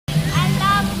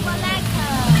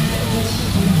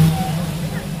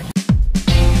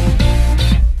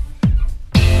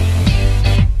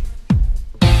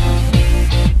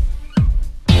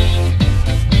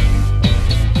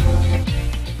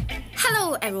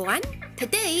everyone!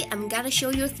 Today I'm gonna show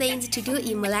you things to do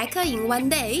in Malacca in one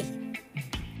day.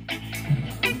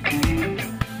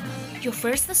 Your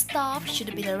first stop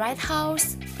should be the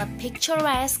Lighthouse, a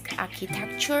picturesque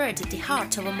architecture at the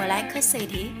heart of Melaka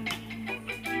City.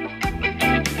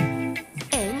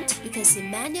 And you can see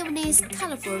many of these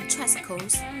colourful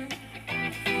tricycles.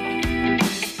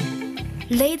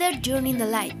 Later during the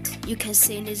night, you can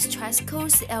see in these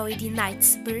tricycles LED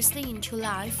lights bursting into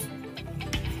life.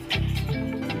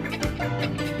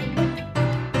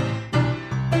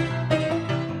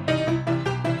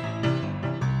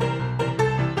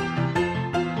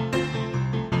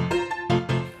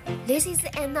 This is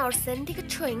an authentic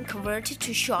train converted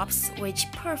to shops, which is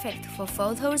perfect for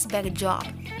photos backdrop.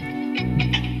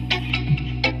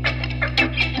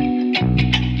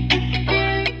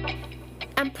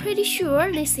 I'm pretty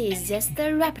sure this is just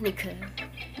a replica.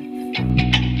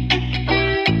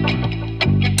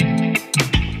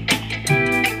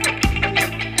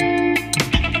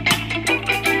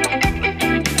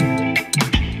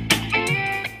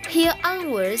 Here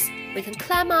onwards, we can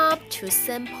climb up to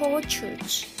St. Paul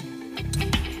Church.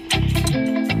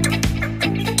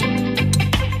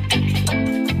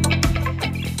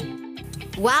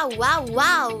 Wow, wow,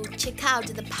 wow! Check out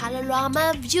the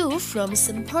panorama view from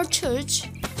St. Paul Church.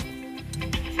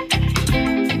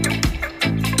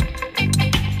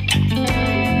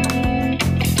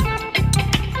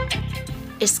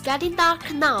 It's getting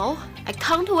dark now. I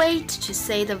can't wait to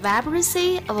see the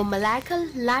vibrancy of Malacca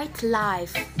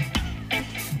nightlife.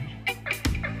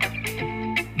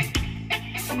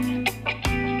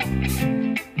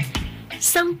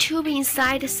 Some tube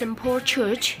inside St. Paul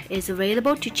Church is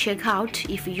available to check out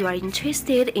if you are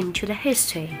interested into the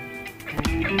history.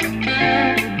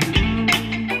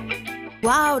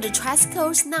 Wow, the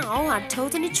tricycles now are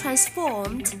totally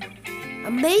transformed.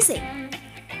 Amazing!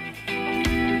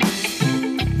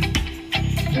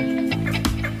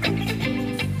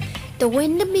 The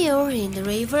windmill in the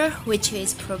river, which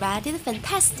is provided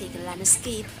fantastic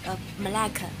landscape of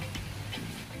Malacca.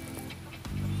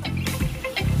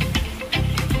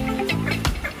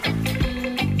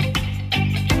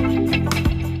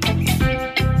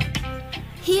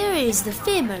 Here is the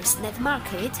famous night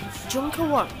market, Junker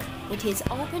Walk. It is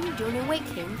open during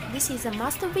weekend. This is a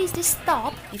must-visit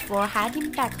stop before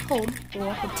heading back home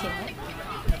or hotel.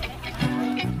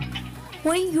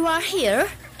 When you are here,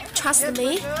 trust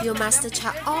me, you must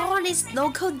try all these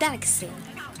local delicacies.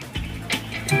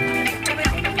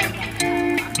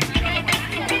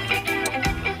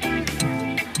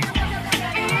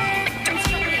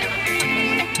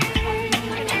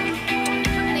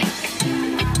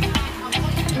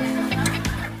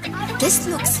 This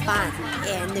looks fun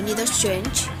and a little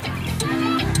strange.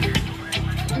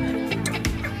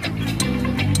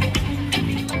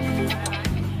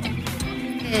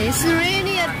 It's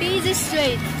really a busy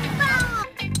street.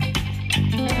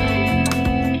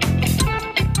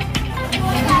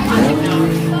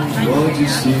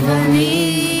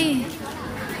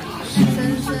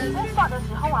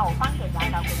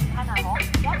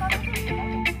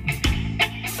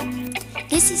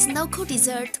 This is local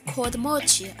dessert called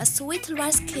mochi, a sweet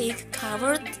rice cake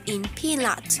covered in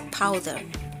peanut powder.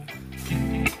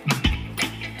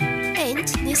 And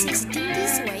this is dimly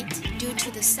sweet due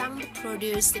to the sound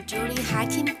produced during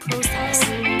hiking process.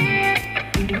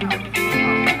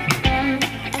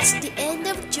 At the end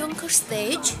of Junker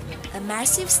stage, a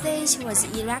massive stage was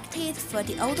erected for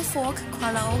the old folk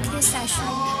karaoke session.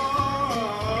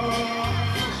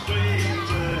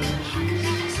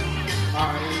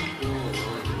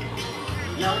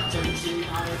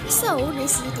 So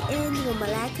this is the end of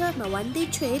Malacca, my one-day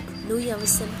trip, knowing of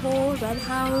St. Paul, Red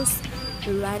House,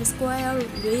 the Red Square,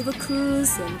 River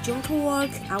Cruise, and Junker Walk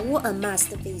are all a must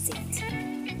visit.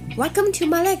 Welcome to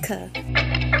Malacca!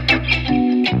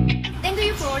 Thank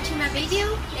you for watching my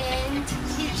video, and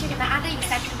please check my other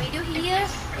exciting video here,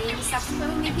 and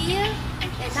subscribe me here.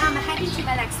 And now I'm heading to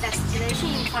my next destination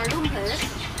in Kuala Lumpur.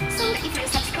 So if you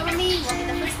subscribe me, you will be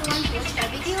the first one to watch my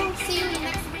video. See you in the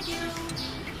next video.